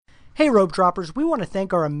Hey Rope Droppers, we want to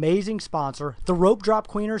thank our amazing sponsor, the Rope Drop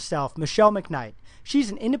Queen herself, Michelle McKnight. She's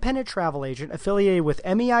an independent travel agent affiliated with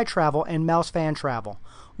MEI Travel and Mouse Fan Travel.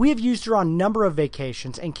 We have used her on a number of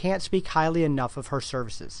vacations and can't speak highly enough of her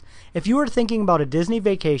services. If you are thinking about a Disney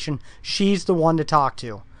vacation, she's the one to talk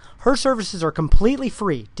to. Her services are completely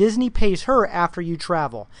free. Disney pays her after you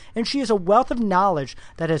travel, and she has a wealth of knowledge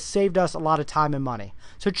that has saved us a lot of time and money.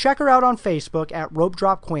 So check her out on Facebook at Rope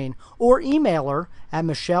Drop Queen or email her at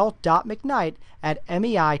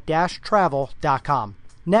michelle.mcknight@mei-travel.com.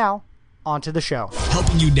 Now, on to the show.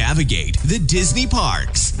 Helping you navigate the Disney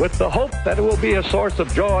parks with the hope that it will be a source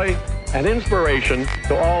of joy and inspiration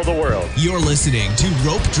to all the world. You're listening to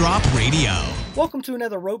Rope Drop Radio. Welcome to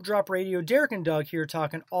another Rope Drop Radio. Derek and Doug here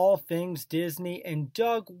talking all things Disney. And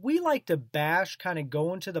Doug, we like to bash kind of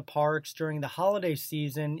going to the parks during the holiday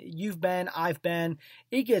season. You've been, I've been.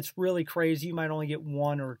 It gets really crazy. You might only get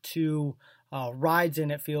one or two rides in,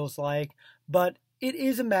 it feels like. But it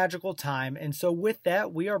is a magical time. And so with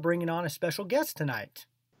that, we are bringing on a special guest tonight.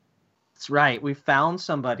 That's right. We found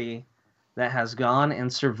somebody that has gone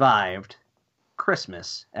and survived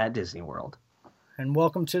Christmas at Disney World. And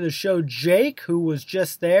welcome to the show, Jake, who was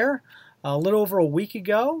just there a little over a week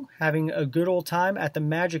ago, having a good old time at the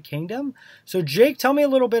Magic Kingdom. So, Jake, tell me a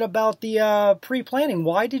little bit about the pre-planning.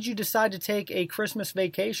 Why did you decide to take a Christmas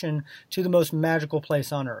vacation to the most magical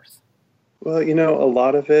place on Earth? Well, you know, a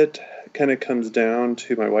lot of it kind of comes down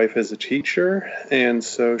to my wife as a teacher, and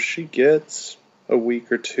so she gets a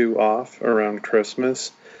week or two off around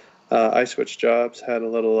Christmas. I switched jobs, had a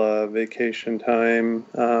little vacation time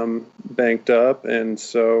banked up, and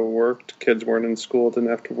so worked. Kids weren't in school, didn't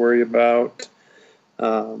have to worry about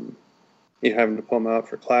having to pull them out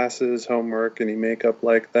for classes, homework, any makeup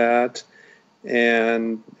like that.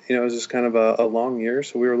 And, you know, it was just kind of a long year,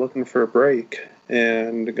 so we were looking for a break,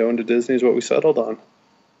 and going to Disney is what we settled on.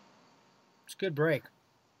 It's a good break.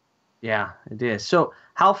 Yeah, it is. So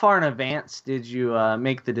how far in advance did you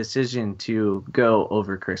make the decision to go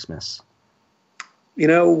over Christmas? You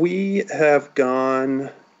know, we have gone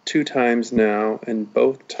 2 times now, and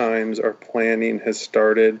both times our planning has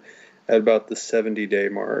started at about the 70-day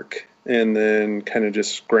mark, and then kind of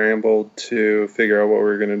just scrambled to figure out what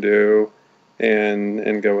we're going to do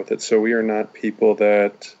and go with it. So we are not people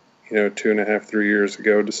that, 2.5, 3 years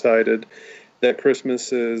ago decided that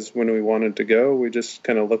Christmas is when we wanted to go. We just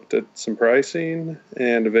kind of looked at some pricing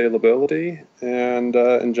and availability and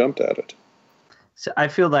jumped at it. So I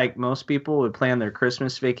feel like most people would plan their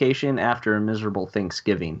Christmas vacation after a miserable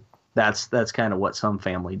Thanksgiving. That's kind of what some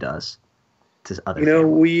family does to other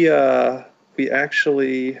families. We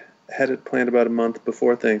actually had it planned about a month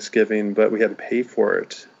before Thanksgiving, but we had to pay for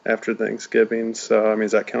it after Thanksgiving. So, I mean,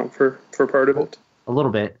 does that count for part of it? A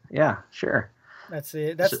little bit. Yeah, sure. That's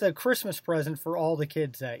it. That's the Christmas present for all the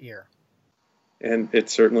kids that year. And it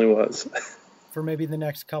certainly was. For maybe the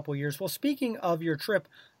next couple years. Well, speaking of your trip,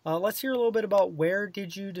 let's hear a little bit about where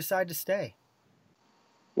did you decide to stay?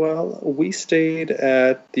 Well, we stayed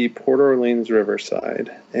at the Port Orleans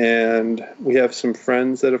Riverside, and we have some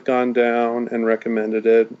friends that have gone down and recommended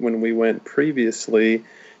it. When we went previously,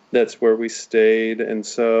 that's where we stayed, and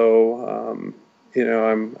so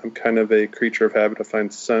I'm kind of a creature of habit. I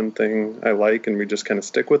find something I like, and we just kind of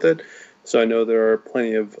stick with it. So I know there are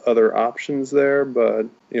plenty of other options there, but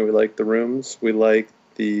we like the rooms, we like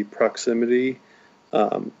the proximity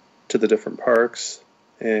to the different parks,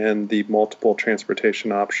 and the multiple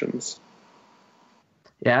transportation options.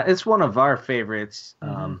 Yeah, it's one of our favorites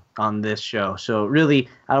on this show. So really,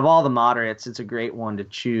 out of all the moderates, it's a great one to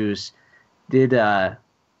choose. Did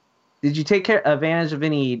you take advantage of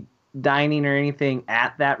any dining or anything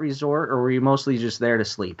at that resort, or were you mostly just there to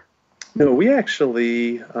sleep? No, we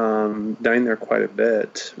actually dined there quite a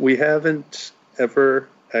bit. We haven't ever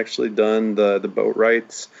actually done the boat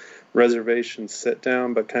rides, reservation sit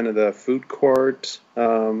down, but kind of the food court,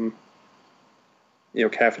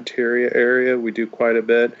 cafeteria area, we do quite a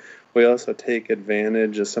bit. We also take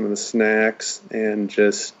advantage of some of the snacks and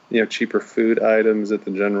just, cheaper food items at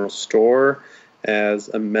the general store as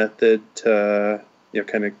a method to,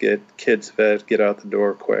 kind of get kids fed, get out the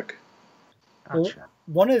door quick. Gotcha. Well,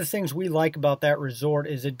 one of the things we like about that resort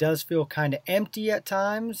is it does feel kind of empty at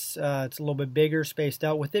times. It's a little bit bigger, spaced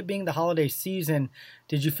out. With it being the holiday season,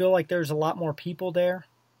 did you feel like there's a lot more people there?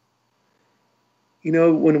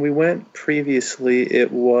 When we went previously,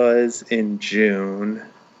 it was in June,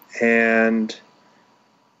 and,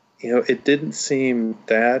 it didn't seem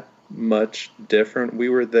that much different. We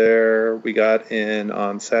were there, we got in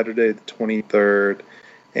on Saturday the 23rd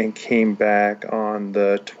and came back on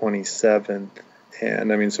the 27th.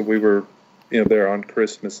 And so we were, there on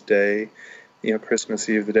Christmas Day. Christmas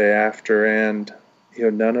Eve the day after, and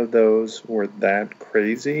none of those were that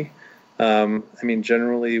crazy.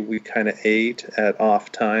 Generally we kind of ate at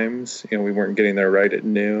off times. We weren't getting there right at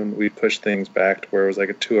noon. We pushed things back to where it was like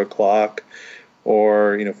at 2:00,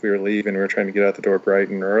 or if we were leaving, we were trying to get out the door bright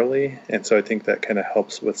and early. And so I think that kind of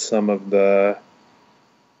helps with some of the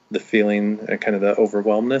feeling and kind of the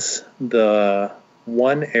overwhelmness. The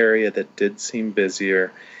one area that did seem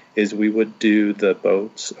busier is we would do the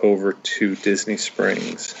boats over to Disney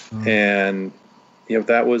Springs. And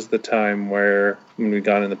that was the time where, when we'd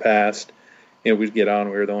gone in the past, we'd get on,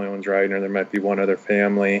 we were the only ones riding, or there might be one other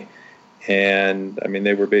family. And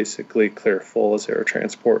they were basically clear full as they were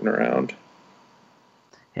transporting around.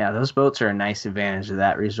 Yeah, those boats are a nice advantage of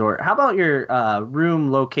that resort. How about your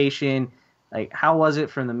room location? Like, how was it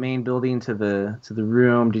from the main building to the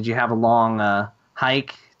room? Did you have a long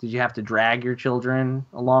hike? Did you have to drag your children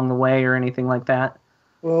along the way or anything like that?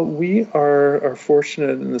 Well, we are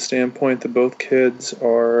fortunate in the standpoint that both kids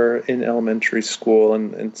are in elementary school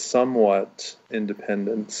and somewhat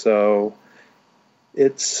independent. So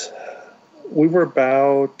we were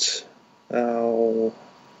about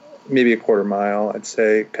maybe a quarter mile, I'd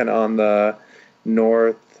say, kind of on the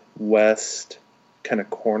northwest kind of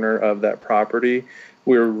corner of that property.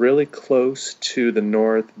 We were really close to the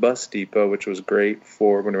North Bus Depot, which was great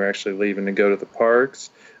for when we were actually leaving to go to the parks.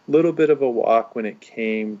 A little bit of a walk when it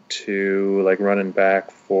came to like running back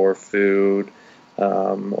for food,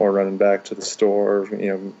 or running back to the store,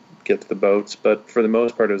 get to the boats. But for the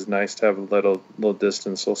most part, it was nice to have a little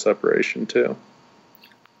distance, little separation too.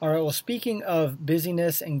 All right, well, speaking of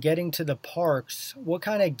busyness and getting to the parks, what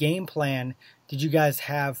kind of game plan did you guys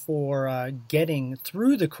have for getting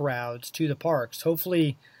through the crowds to the parks?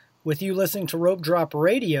 Hopefully, with you listening to Rope Drop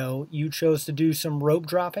Radio, you chose to do some rope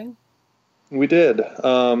dropping? We did.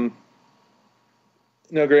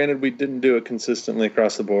 Granted, we didn't do it consistently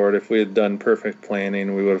across the board. If we had done perfect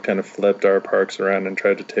planning, we would have kind of flipped our parks around and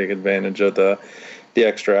tried to take advantage of the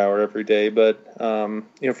extra hour every day. But,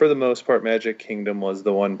 for the most part, Magic Kingdom was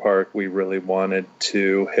the one park we really wanted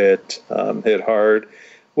to hit hard.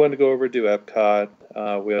 Wanted to go over to do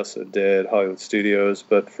Epcot. We also did Hollywood Studios,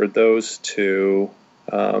 but for those two,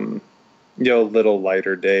 little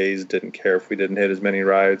lighter days, didn't care if we didn't hit as many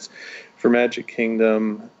rides. For Magic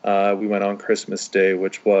Kingdom, we went on Christmas Day,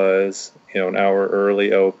 which was, an hour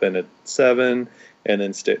early open at 7, and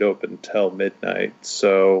then stayed open until midnight.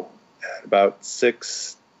 So at about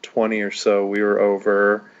 6:20 or so, we were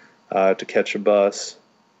over to catch a bus,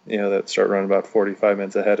 that started running about 45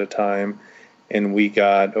 minutes ahead of time. And we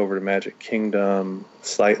got over to Magic Kingdom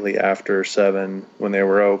slightly after 7 when they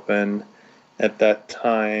were open. At that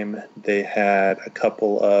time, they had a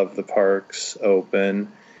couple of the parks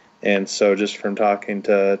open. And so just from talking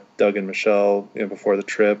to Doug and Michelle before the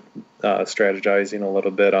trip, strategizing a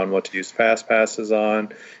little bit on what to use fast passes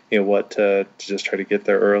on, what to just try to get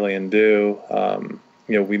there early and do,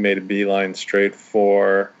 we made a beeline straight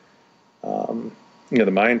for,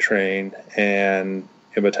 the mine train. And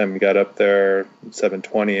by the time we got up there,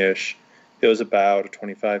 7:20-ish, it was about a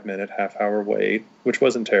 25-minute, half-hour wait, which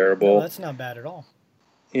wasn't terrible. No, that's not bad at all.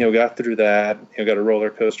 Got through that, got a roller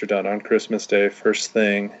coaster done on Christmas Day, first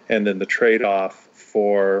thing, and then the trade-off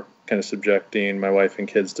for kind of subjecting my wife and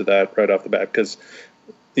kids to that right off the bat, because,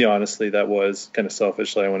 honestly, that was kind of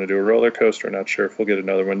selfishly, I want to do a roller coaster, not sure if we'll get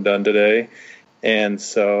another one done today. And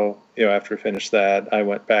so, after we finished that, I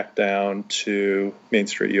went back down to Main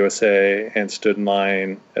Street USA and stood in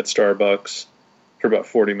line at Starbucks for about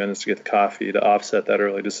 40 minutes to get the coffee to offset that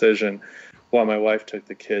early decision, while my wife took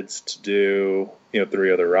the kids to do,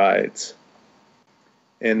 3 other rides.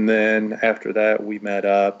 And then after that, we met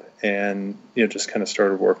up and, just kind of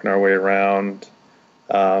started working our way around.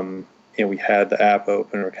 We had the app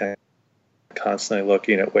open. We're kind of constantly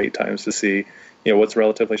looking at wait times to see, what's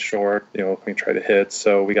relatively short, what can we try to hit.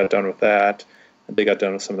 So we got done with that. They got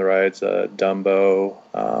done with some of the rides, Dumbo,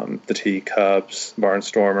 the Teacups,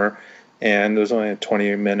 Barnstormer. And there was only a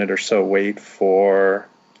 20-minute or so wait for,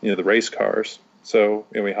 the race cars. So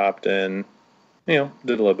we hopped in, did a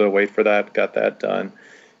little bit of wait for that, got that done.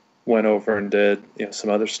 Went over and did, some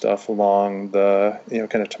other stuff along the,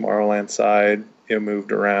 kind of Tomorrowland side,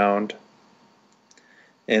 moved around.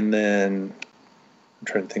 And then I'm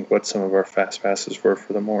trying to think what some of our fast passes were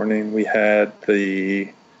for the morning. We had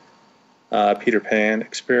the Peter Pan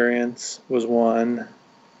experience was one.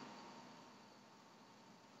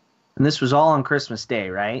 And this was all on Christmas Day,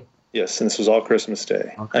 right? Yes, and this was all Christmas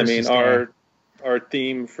Day. Christmas Day. Our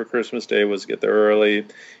theme for Christmas Day was get there early,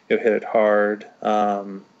 hit it hard.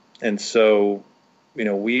 And so,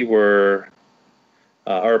 we were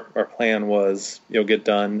our plan was, get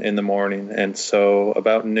done in the morning. And so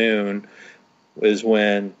about noon is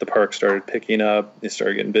when the park started picking up. They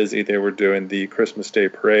started getting busy. They were doing the Christmas Day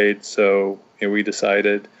parade. So we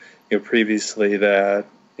decided, previously that,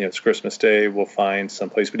 it's Christmas Day, we'll find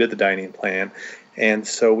someplace. We did the dining plan. And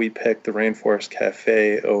so we picked the Rainforest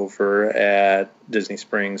Cafe over at Disney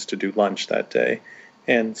Springs to do lunch that day.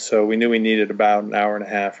 And so we knew we needed about an hour and a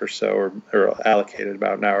half or so, or allocated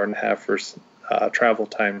about an hour and a half for travel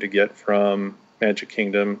time to get from Magic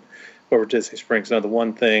Kingdom over to Disney Springs. Now, the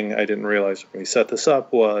one thing I didn't realize when we set this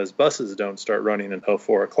up was buses don't start running until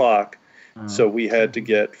 4 o'clock. So we had to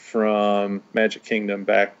get from Magic Kingdom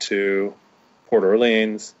back to Port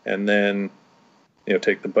Orleans and then,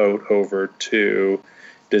 take the boat over to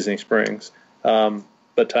Disney Springs.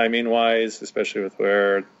 But timing-wise, especially with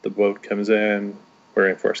where the boat comes in,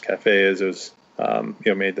 where Rainforest Cafe is, it was,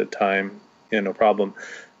 made the time, no problem.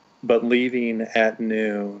 But leaving at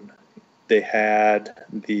noon, they had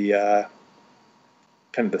the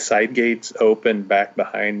kind of the side gates open back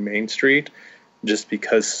behind Main Street, just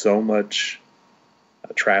because so much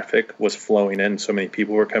traffic was flowing in, so many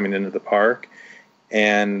people were coming into the park.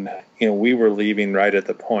 And, we were leaving right at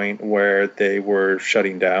the point where they were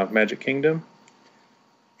shutting down Magic Kingdom.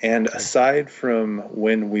 And aside from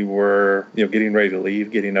when we were, getting ready to leave,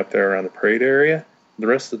 getting up there around the parade area, the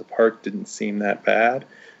rest of the park didn't seem that bad.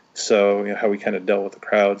 So, how we kind of dealt with the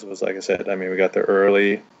crowds was, like I said, we got there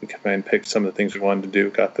early. We kind of picked some of the things we wanted to do,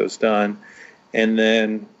 got those done. And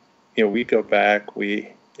then, we go back, we,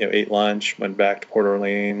 ate lunch, went back to Port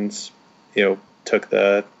Orleans, took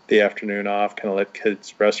the afternoon off, kind of let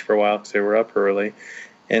kids rest for a while because they were up early.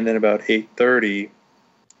 And then about 8:30,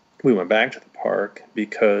 we went back to the park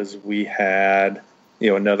because we had,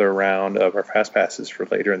 another round of our Fast Passes for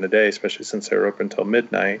later in the day, especially since they were open until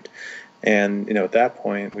midnight. And, at that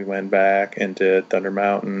point, we went back and did Thunder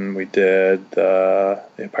Mountain. We did the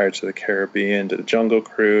Pirates of the Caribbean, did the Jungle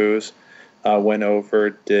Cruise, went over,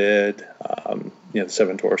 did, the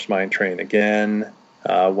Seven Dwarfs Mine Train again,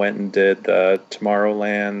 went and did the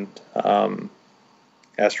Tomorrowland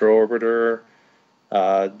Astro Orbiter,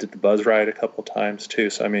 did the Buzz Ride a couple times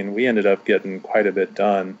too. So, we ended up getting quite a bit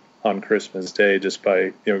done on Christmas Day just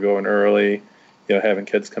by, going early, having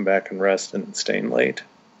kids come back and rest and staying late.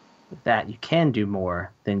 With that, you can do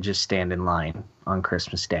more than just stand in line on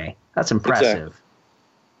Christmas Day. That's impressive. Exactly.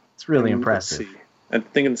 It's really impressive. I'm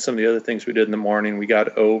thinking of some of the other things we did in the morning. We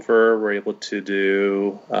got over, we were able to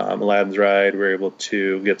do Aladdin's Ride. We were able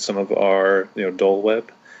to get some of our, Dole Whip.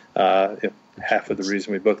 Half of the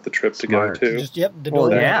reason we booked the trip to go to. The Dole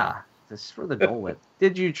Whip. Yeah, this is for the Dole Whip.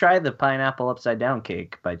 Did you try the pineapple upside down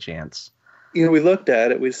cake by chance? We looked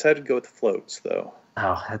at it. We decided to go with the floats, though.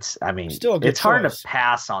 Oh, that's, still a good it's hard choice. to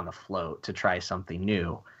pass on the float to try something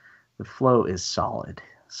new. The float is solid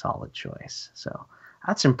choice. So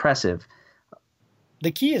that's impressive.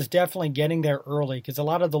 The key is definitely getting there early because a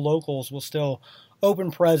lot of the locals will still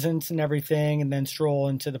open presents and everything and then stroll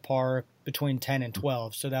into the park between 10 and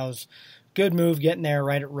 12. So that was a good move getting there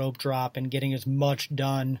right at rope drop and getting as much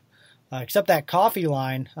done. Except that coffee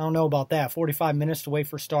line, I don't know about that. 45 minutes to wait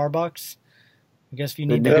for Starbucks. I guess if you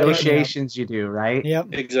need the negotiations you do, right? Yep.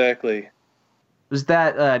 Exactly. Was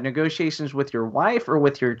that negotiations with your wife or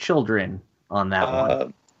with your children on that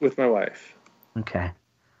one? With my wife. Okay.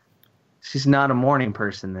 She's not a morning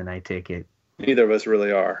person, then I take it. Neither of us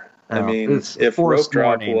really are. If rope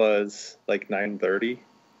drop was like 9:30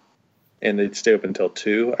 and they'd stay up until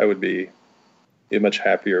 2, I would be much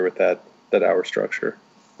happier with that hour structure.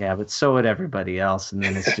 Yeah, but so would everybody else, and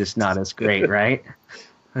then it's just not as great, right?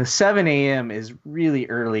 7 a.m. is really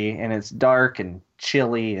early, and it's dark and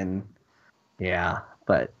chilly, and yeah,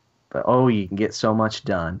 but you can get so much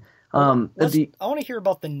done. I want to hear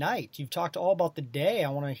about the night. You've talked all about the day. I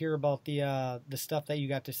want to hear about the stuff that you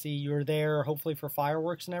got to see. You were there, hopefully, for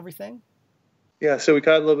fireworks and everything. Yeah, so we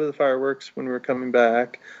caught a little bit of the fireworks when we were coming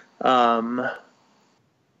back. When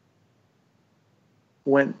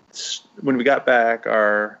we got back,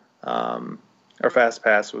 our Fast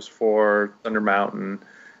Pass was for Thunder Mountain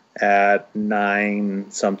at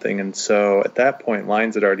 9 something, and so at that point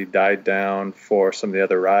lines had already died down for some of the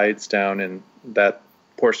other rides down in that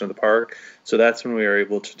portion of the park. So that's when we were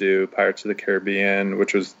able to do Pirates of the Caribbean,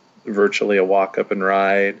 which was virtually a walk up and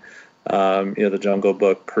ride. The Jungle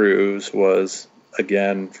Book cruise was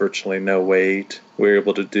again virtually no wait. We were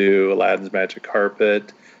able to do Aladdin's Magic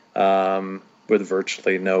Carpet with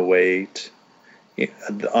virtually no wait.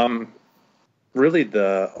 Really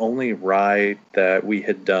the only ride that we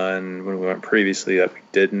had done when we went previously that we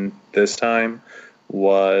didn't this time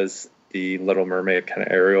was the Little Mermaid kind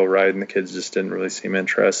of aerial ride, and the kids just didn't really seem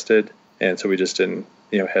interested. and so we just didn't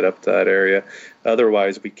head up to that area.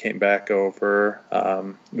 Otherwise, we came back over.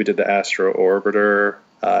 We did the Astro Orbiter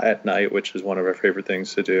at night, which is one of our favorite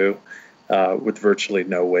things to do, with virtually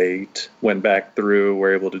no wait. Went back through,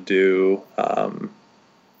 were able to do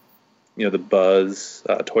the Buzz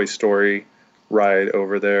Toy Story ride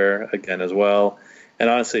over there again as well. And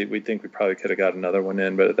honestly, we think we probably could have got another one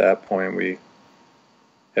in, but at that point we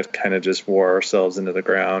have kind of just wore ourselves into the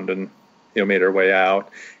ground and made our way out.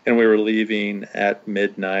 And we were leaving at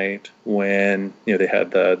midnight when they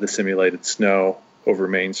had the simulated snow over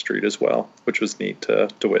Main Street as well, which was neat to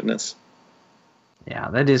witness. Yeah,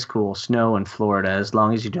 that is cool. Snow in Florida, as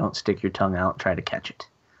long as you don't stick your tongue out and try to catch it.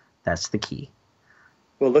 That's the key.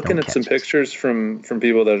 Well, looking at some pictures from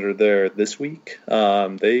people that are there this week,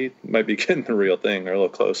 they might be getting the real thing or a little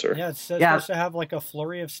closer. Yeah, it's supposed to have like a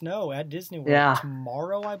flurry of snow at Disney World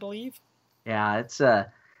tomorrow, I believe. Yeah, it's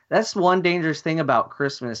that's one dangerous thing about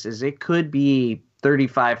Christmas is it could be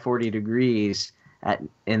 35, 40 degrees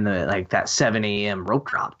in the like that 7 a.m. rope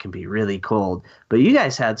drop can be really cold. But you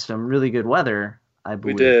guys had some really good weather, I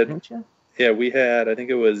believe. We did. Didn't you? Yeah, we had, I think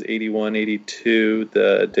it was 81, 82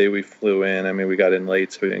 the day we flew in. I mean, we got in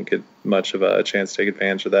late, so we didn't get much of a chance to take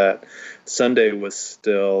advantage of that. Sunday was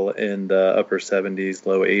still in the upper 70s,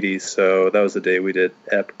 low 80s, so that was the day we did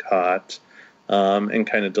Epcot, and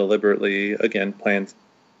kind of deliberately, again, planned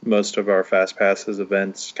most of our Fast Passes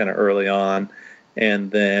events kind of early on, and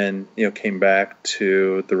then, came back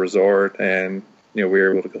to the resort, and, we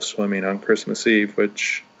were able to go swimming on Christmas Eve,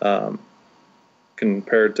 which...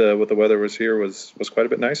 compared to what the weather was here, was quite a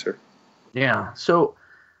bit nicer. Yeah. So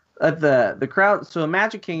at the crowd, so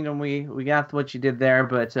Magic Kingdom, we got what you did there,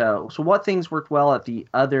 but so what things worked well at the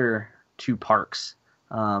other two parks?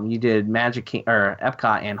 You did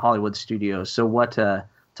Epcot and Hollywood Studios. So what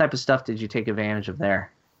type of stuff did you take advantage of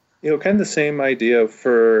there? Kind of the same idea.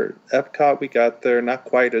 For Epcot, we got there not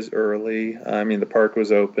quite as early. I mean, the park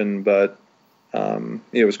was open, but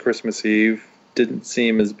it was Christmas Eve. Didn't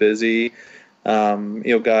seem as busy.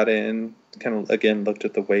 Got in, kind of, again, looked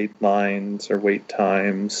at the wait lines or wait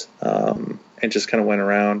times, and just kind of went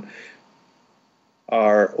around.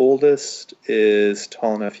 Our oldest is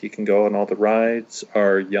tall enough he can go on all the rides.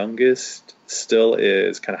 Our youngest still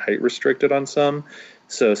is kind of height restricted on some.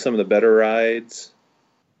 So some of the better rides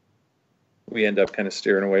we end up kind of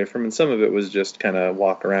steering away from, and some of it was just kind of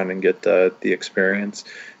walk around and get the experience.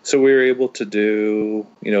 So we were able to do,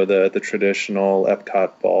 the traditional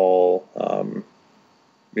Epcot ball,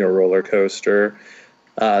 roller coaster.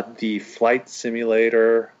 The flight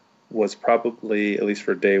simulator was probably, at least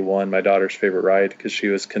for day one, my daughter's favorite ride because she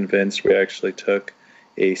was convinced we actually took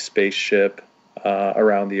a spaceship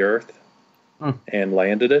around the Earth and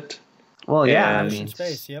landed it. Well, yeah, And- I mean,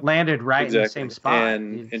 Space, yep. landed right in the Exactly. same spot.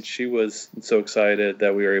 And she was so excited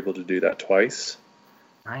that we were able to do that twice.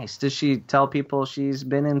 Nice. Does she tell people she's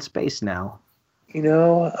been in space now?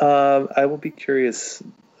 I will be curious.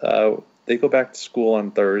 They go back to school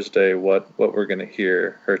on Thursday. What we're going to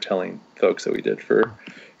hear her telling folks that we did for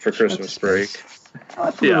Christmas break.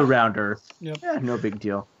 I flew around Earth. Yep. Yeah, no big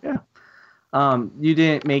deal. Yeah. You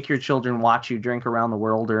didn't make your children watch you drink around the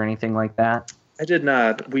world or anything like that? I did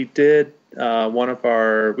not. We did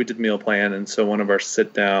we did meal plan, and so one of our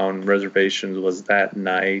sit down reservations was that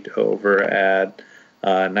night over at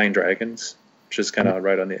Nine Dragons, which is kind of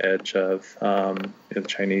right on the edge of the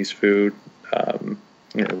Chinese food,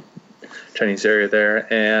 Chinese area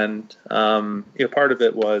there. And part of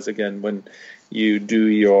it was, again, when you do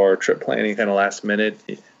your trip planning kind of last minute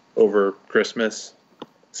over Christmas,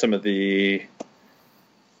 some of the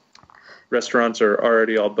restaurants are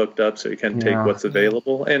already all booked up, so you can take what's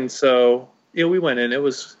available. And so, we went in. It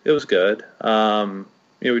was good.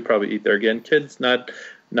 We'd probably eat there again. Kids not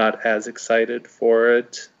as excited for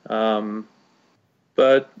it,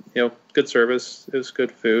 but good service. It was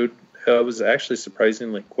good food. It was actually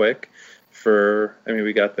surprisingly quick.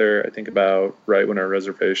 We got there, I think, about right when our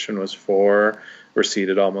reservation was for. We're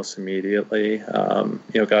seated almost immediately.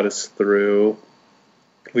 Got us through.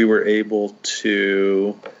 We were able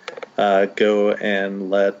to go and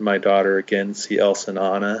let my daughter again see Elsa and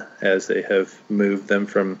Anna, as they have moved them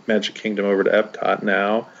from Magic Kingdom over to Epcot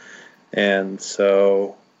now. And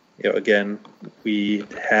so, again, we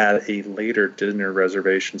had a later dinner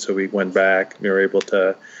reservation, so we went back. We were able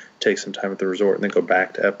to take some time at the resort and then go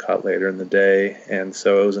back to Epcot later in the day. And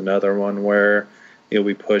so it was another one where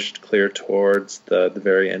we pushed clear towards the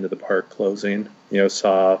very end of the park closing.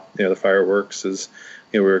 Saw the fireworks as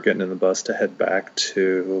we were getting in the bus to head back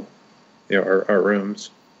to our rooms.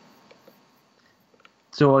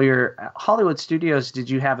 So your Hollywood Studios, did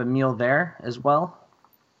you have a meal there as well?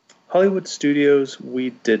 Hollywood Studios,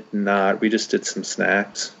 we did not. We just did some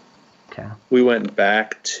snacks. Okay. We went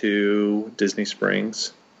back to Disney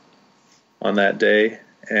Springs on that day,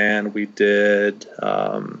 and we did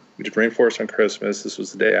Rainforest on Christmas. This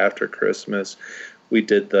was the day after Christmas. We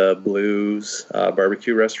did the Blues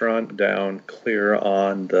barbecue restaurant down clear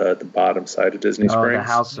on the bottom side of Disney Springs.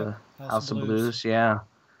 The House of Blues, yeah.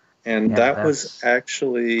 And that was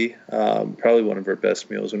actually probably one of our best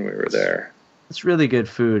meals when we were there. It's really good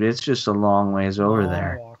food. It's just a long ways over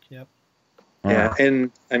there. Walk, yep. Yeah,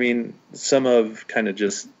 and I mean, some of kind of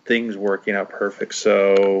just things working out perfect.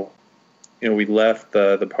 So, we left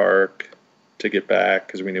the park to get back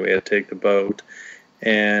because we knew we had to take the boat.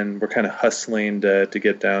 And we're kind of hustling to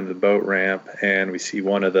get down to the boat ramp, and we see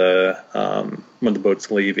one of the boats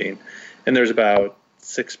leaving, and there's about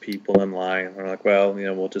 6 people in line. We're like, well,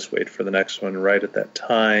 we'll just wait for the next one. Right at that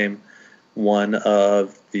time, one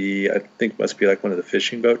of the, I think it must be like one of the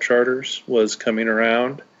fishing boat charters was coming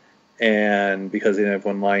around, and because they didn't have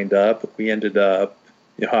one lined up, we ended up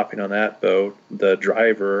hopping on that boat. The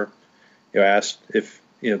driver asked if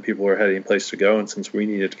people were heading a place to go, and since we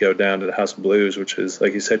needed to go down to the House of Blues, which is,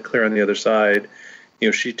 like you said, clear on the other side,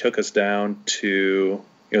 she took us down to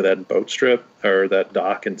that boat strip or that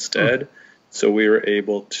dock instead. So we were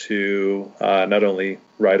able to not only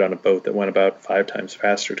ride on a boat that went about 5 times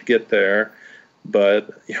faster to get there,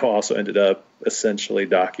 but also ended up essentially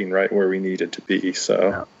docking right where we needed to be.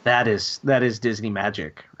 So that is Disney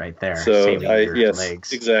magic right there. So your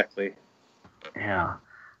legs. Exactly. Yeah.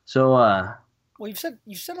 So well,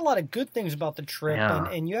 you've said a lot of good things about the trip,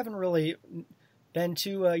 and you haven't really been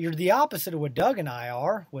to. You're the opposite of what Doug and I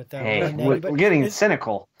are. With we're getting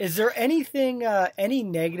cynical. Is there anything, any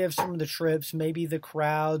negatives from the trips? Maybe the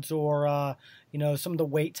crowds, or some of the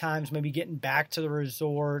wait times. Maybe getting back to the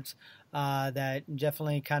resorts that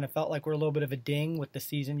definitely kind of felt like we're a little bit of a ding with the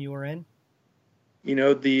season you were in.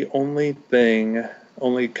 The only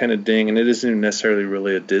kind of ding, and it isn't necessarily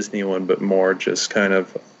really a Disney one, but more just kind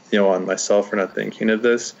of. On myself for not thinking of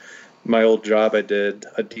this. My old job, I did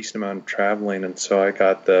a decent amount of traveling, and so I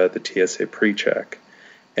got the TSA pre-check.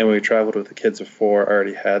 And when we traveled with the kids before, I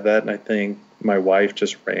already had that, and I think my wife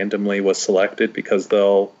just randomly was selected because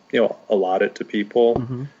they'll, allot it to people.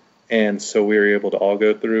 Mm-hmm. And so we were able to all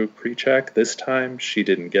go through pre-check. This time, she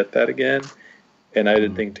didn't get that again, and I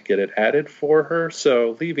didn't think to get it added for her.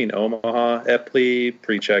 So leaving Omaha, Epley,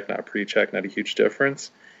 pre-check, not a huge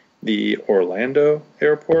difference. The Orlando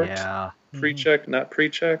airport, pre-check, not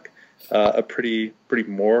pre-check, a pretty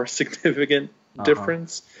more significant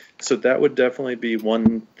difference. So that would definitely be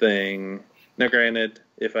one thing. Now, granted,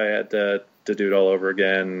 if I had to do it all over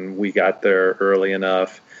again, we got there early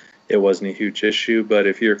enough. It wasn't a huge issue, but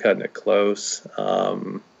if you're cutting it close,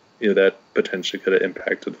 that potentially could have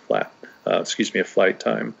impacted a flight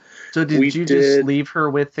time. So did you just leave her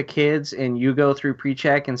with the kids and you go through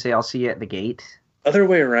pre-check and say, I'll see you at the gate? Other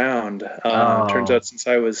way around. Turns out since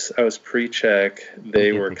I was pre-check,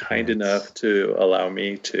 they were kind enough to allow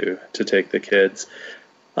me to take the kids.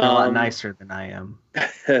 A lot nicer than I am.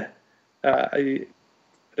 I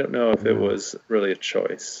don't know if it was really a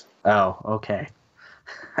choice. Oh, okay.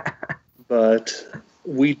 But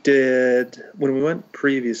we did, when we went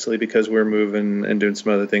previously, because we were moving and doing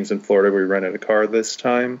some other things in Florida, we rented a car this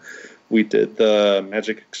time. We did the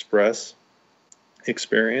Magic Express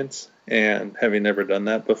experience. And having never done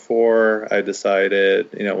that before, I decided,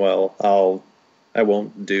 I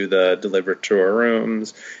won't do the deliver to our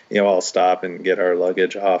rooms. I'll stop and get our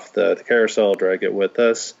luggage off the carousel, drag it with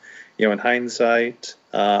us. In hindsight,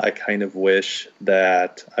 I kind of wish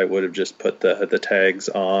that I would have just put the tags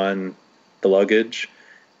on the luggage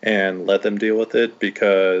and let them deal with it,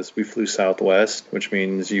 because we flew Southwest, which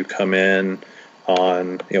means you come in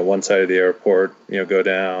on one side of the airport, go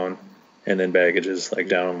down, and then baggage is like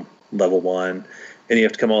down level 1, and you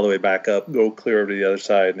have to come all the way back up, go clear over to the other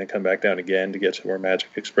side, and then come back down again to get to where Magic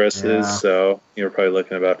Express is. So you're probably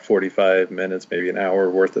looking at about 45 minutes, maybe an hour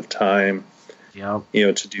worth of time,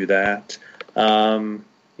 to do that.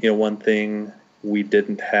 One thing, we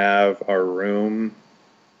didn't have our room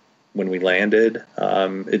when we landed.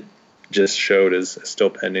 It just showed as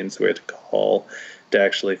still pending, so we had to call to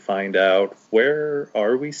actually find out, where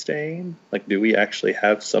are we staying? Like, do we actually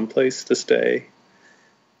have someplace to stay?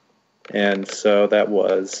 And so that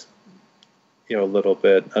was, a little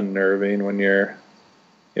bit unnerving when you're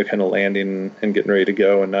kind of landing and getting ready to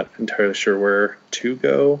go and not entirely sure where to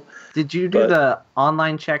go. Did you do the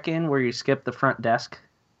online check-in where you skip the front desk?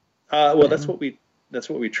 Well, that's what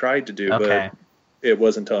we tried to do, but it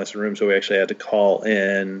wasn't telling us the room, so we actually had to call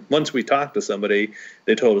in. Once we talked to somebody,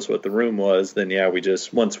 they told us what the room was. Then,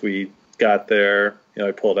 once we got there,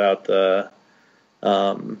 I pulled out the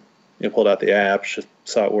app, just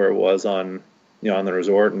saw where it was on on the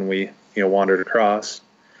resort, and we wandered across.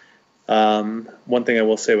 One thing I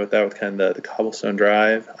will say with kind of the cobblestone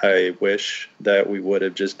drive, I wish that we would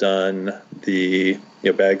have just done the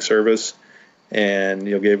bag service and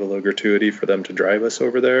gave a little gratuity for them to drive us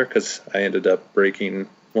over there, because I ended up breaking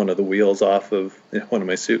one of the wheels off of one of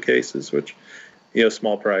my suitcases, which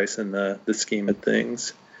small price in the scheme of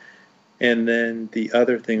things. And then the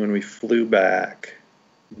other thing, when we flew back,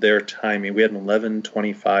 their timing, we had an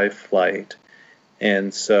 11:25 flight.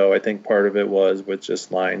 And so I think part of it was with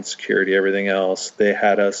just line security, everything else. They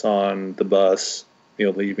had us on the bus,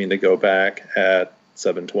 leaving to go back at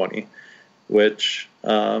 7:20, which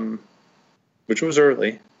was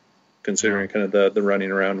early, considering kind of the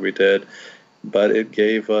running around we did. But it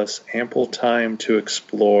gave us ample time to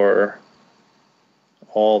explore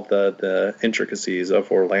all the intricacies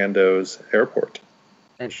of Orlando's airport.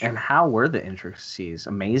 And how were the intricacies?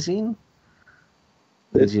 Amazing?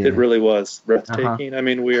 It really was breathtaking. I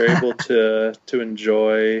mean, we were able to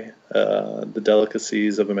enjoy the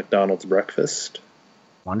delicacies of a McDonald's breakfast.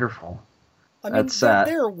 Wonderful. I mean,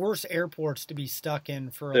 there are worse airports to be stuck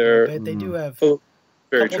in for a little bit. They do have a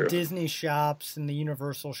couple Disney shops and the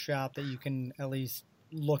Universal shop that you can at least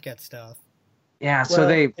look at stuff. Yeah,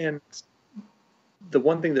 and the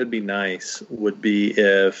one thing that'd be nice would be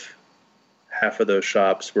if half of those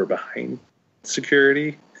shops were behind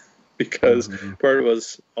security, because part of it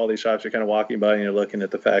was all these shops you're kind of walking by and you're looking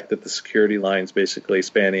at the fact that the security line's basically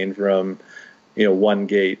spanning from, one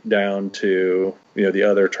gate down to, the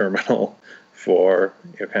other terminal for,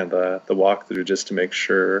 kind of the walkthrough, just to make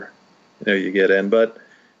sure, you get in. But,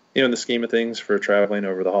 in the scheme of things for traveling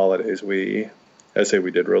over the holidays, I'd say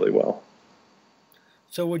we did really well.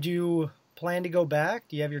 So would you plan to go back?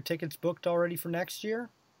 Do you have your tickets booked already for next year?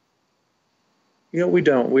 We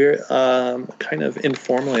don't. We're kind of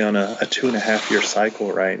informally on a 2.5-year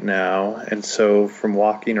cycle right now. And so from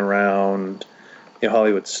walking around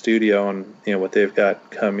Hollywood Studio and what they've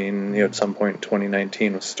got coming at some point in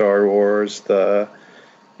 2019 with Star Wars, the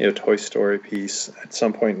Toy Story piece at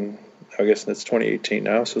some point in, I guess it's 2018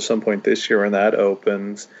 now, so some point this year when that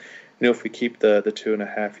opens, if we keep the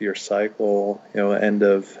 2.5-year cycle, end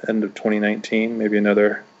of 2019, maybe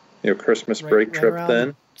another Christmas break trip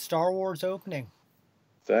then. Star Wars opening.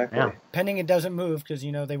 Exactly. Yeah. Pending it doesn't move, because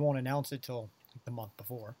they won't announce it till the month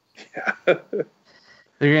before. Yeah.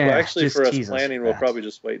 Well, actually, for us planning, we'll probably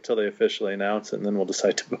just wait till they officially announce it, and then we'll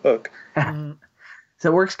decide to book. So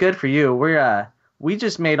it works good for you. We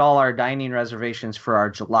just made all our dining reservations for our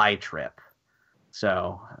July trip.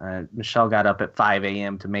 So Michelle got up at 5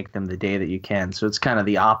 a.m. to make them the day that you can. So it's kind of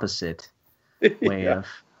the opposite way of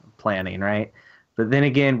planning, right? But then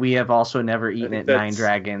again, we have also never eaten at Nine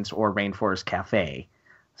Dragons or Rainforest Cafe.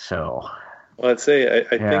 So, well, I'd say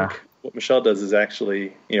I think what Michelle does is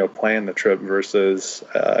actually, plan the trip versus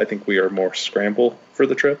I think we are more scramble for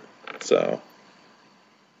the trip. So,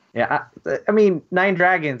 yeah, I mean, Nine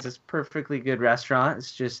Dragons is a perfectly good restaurant.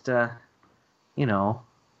 It's just,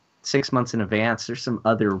 6 months in advance. There's some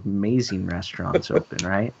other amazing restaurants open,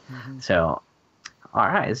 right? So, all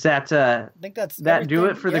right, is that I think that's that do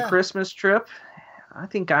it for the Christmas trip? I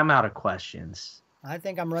think I'm out of questions. I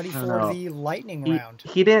think I'm ready for the lightning round.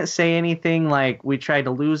 He didn't say anything like we tried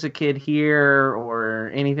to lose a kid here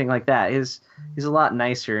or anything like that. He's a lot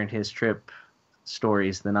nicer in his trip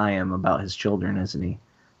stories than I am about his children, isn't he?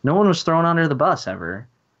 No one was thrown under the bus ever,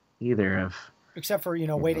 either. Except for,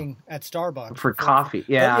 waiting at Starbucks. For coffee,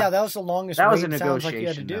 yeah. Yeah, that was the longest that wait was a negotiation, sounds like you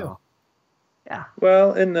had to do. Though. Yeah.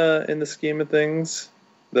 Well, in the scheme of things,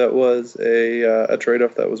 that was a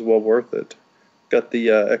trade-off that was well worth it. Got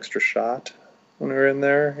the extra shot when we were in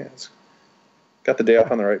there. Yes. Got the day off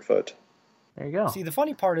on the right foot. There you go. See, the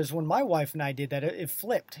funny part is when my wife and I did that, it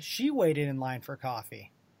flipped. She waited in line for coffee,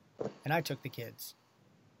 and I took the kids.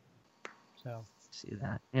 So see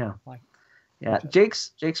that, yeah. Yeah,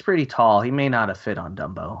 Jake's pretty tall. He may not have fit on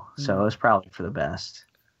Dumbo, so it was probably for the best.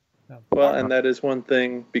 Well, and that is one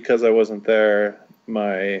thing, because I wasn't there,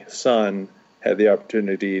 my son had the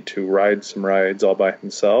opportunity to ride some rides all by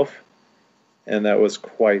himself, and that was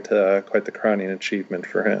quite the crowning achievement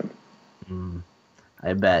for him.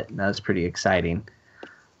 I bet. That was pretty exciting.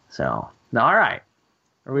 So, all right.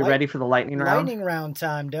 Are we ready for the lightning round? Lightning round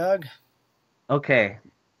time, Doug. Okay.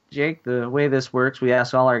 Jake, the way this works, we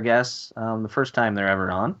ask all our guests the first time they're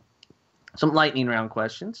ever on some lightning round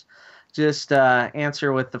questions. Just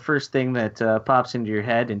answer with the first thing that pops into your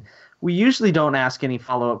head. And we usually don't ask any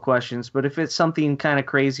follow-up questions, but if it's something kind of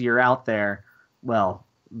crazy or out there, well,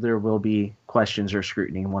 there will be questions or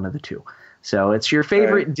scrutiny, one of the two. So it's your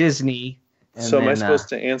favorite Disney. So am I supposed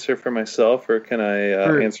to answer for myself, or can I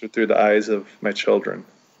answer through the eyes of my children?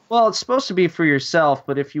 Well, it's supposed to be for yourself,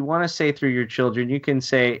 but if you want to say through your children, you can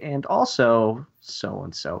say, and also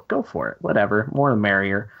so-and-so. Go for it. Whatever. More the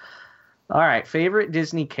merrier. All right. Favorite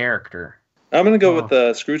Disney character? I'm going to go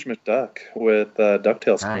with Scrooge McDuck with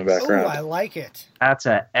DuckTales coming back around. Oh, I like it. That's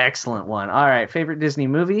an excellent one. All right. Favorite Disney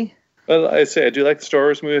movie? Well, I do like the Star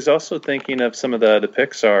Wars movies. Also thinking of some of the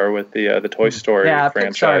Pixar with the Toy Story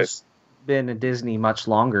franchise. Pixar's been a Disney much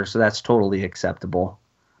longer, so that's totally acceptable.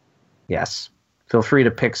 Yes. Feel free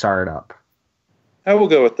to Pixar it up. We'll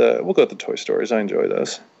go with the Toy Stories. I enjoy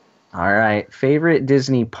those. All right. Favorite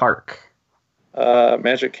Disney park?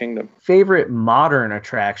 Magic Kingdom. Favorite modern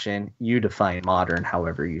attraction? You define modern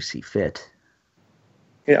however you see fit.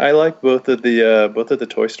 Yeah, I like both of the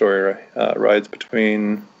Toy Story rides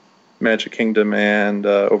between Magic Kingdom and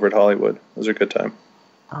over at Hollywood. Those are a good time.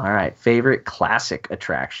 All right. Favorite classic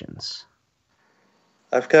attractions?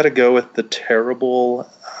 I've got to go with the terrible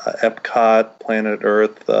Epcot Planet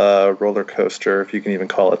Earth roller coaster, if you can even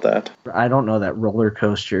call it that. I don't know that roller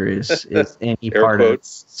coaster is any part of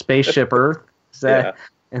Spaceship Earth. Is that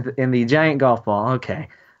in the giant golf ball? Okay.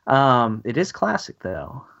 It is classic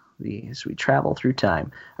though. As we travel through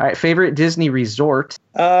time. All right. Favorite Disney resort?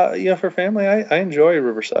 For family, I enjoy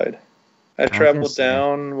Riverside. I traveled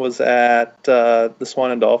down, was at the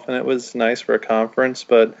Swan and Dolphin. It was nice for a conference,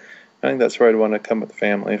 but I think that's where I'd want to come with the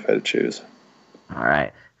family if I had to choose. All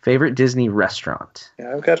right. Favorite Disney restaurant?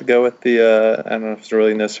 Yeah, I've got to go with the, I don't know if it's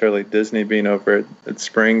really necessarily Disney being over at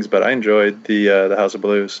Springs, but I enjoyed the House of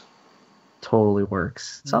Blues. Totally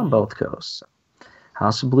works. It's on both coasts.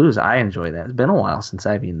 House of Blues, I enjoy that. It's been a while since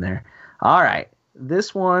I've been there. All right.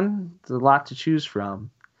 This one, there's a lot to choose from.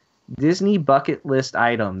 Disney bucket list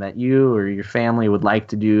item that you or your family would like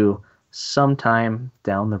to do sometime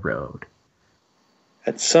down the road.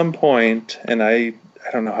 At some point, and I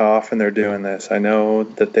don't know how often they're doing this. I know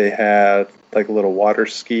that they had like a little water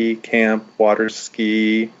ski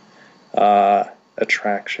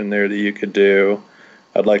attraction there that you could do.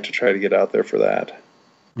 I'd like to try to get out there for that.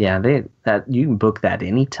 Yeah, you can book that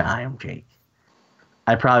anytime, Jake.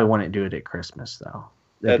 I probably wouldn't do it at Christmas though.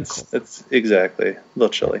 That's exactly a little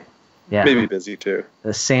chilly. Yeah, maybe busy too.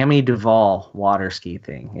 The Sammy Duvall water ski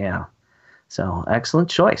thing. Yeah. So, excellent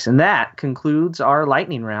choice. And that concludes our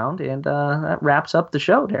lightning round, and that wraps up the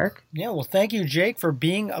show, Derek. Yeah, well, thank you, Jake, for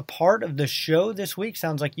being a part of the show this week.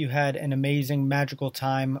 Sounds like you had an amazing, magical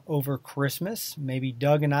time over Christmas. Maybe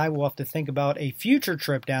Doug and I will have to think about a future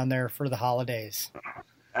trip down there for the holidays.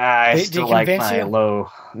 I still like my low.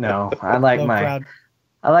 No, I like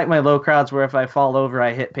my low crowds where if I fall over,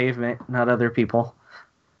 I hit pavement, not other people.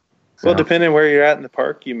 So. Well, depending on where you're at in the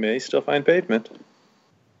park, you may still find pavement.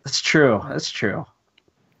 That's true.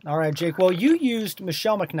 All right, Jake. Well, you used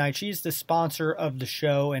Michelle McKnight. She's the sponsor of the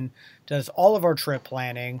show and does all of our trip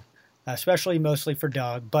planning, especially mostly for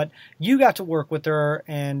Doug. But you got to work with her.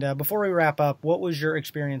 And before we wrap up, what was your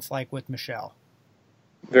experience like with Michelle?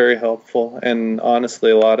 Very helpful. And honestly,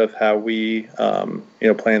 a lot of how we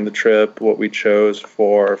planned the trip, what we chose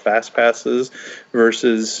for fast passes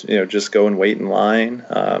versus, just go and wait in line.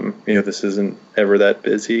 This isn't ever that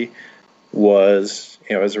busy was,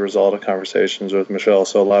 as a result of conversations with Michelle.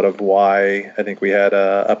 So a lot of why I think we had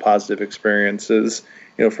a positive experiences,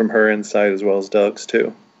 from her insight as well as Doug's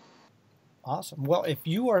too. Awesome. Well, if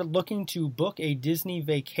you are looking to book a Disney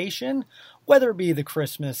vacation, whether it be the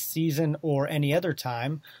Christmas season or any other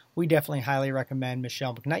time, we definitely highly recommend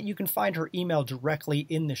Michelle McKnight. You can find her email directly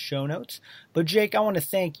in the show notes. But Jake, I want to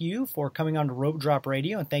thank you for coming on to Rope Drop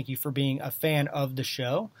Radio, and thank you for being a fan of the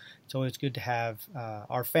show. It's always good to have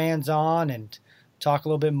our fans on and talk a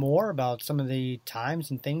little bit more about some of the times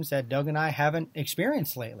and things that Doug and I haven't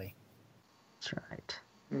experienced lately. That's right.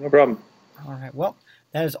 No problem. All right. Well,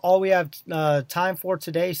 that is all we have time for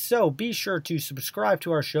today. So be sure to subscribe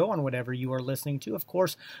to our show on whatever you are listening to. Of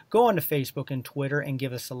course, go on to Facebook and Twitter and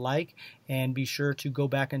give us a like. And be sure to go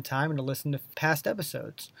back in time and to listen to past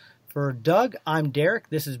episodes. For Doug, I'm Derek.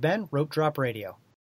 This has been Rope Drop Radio.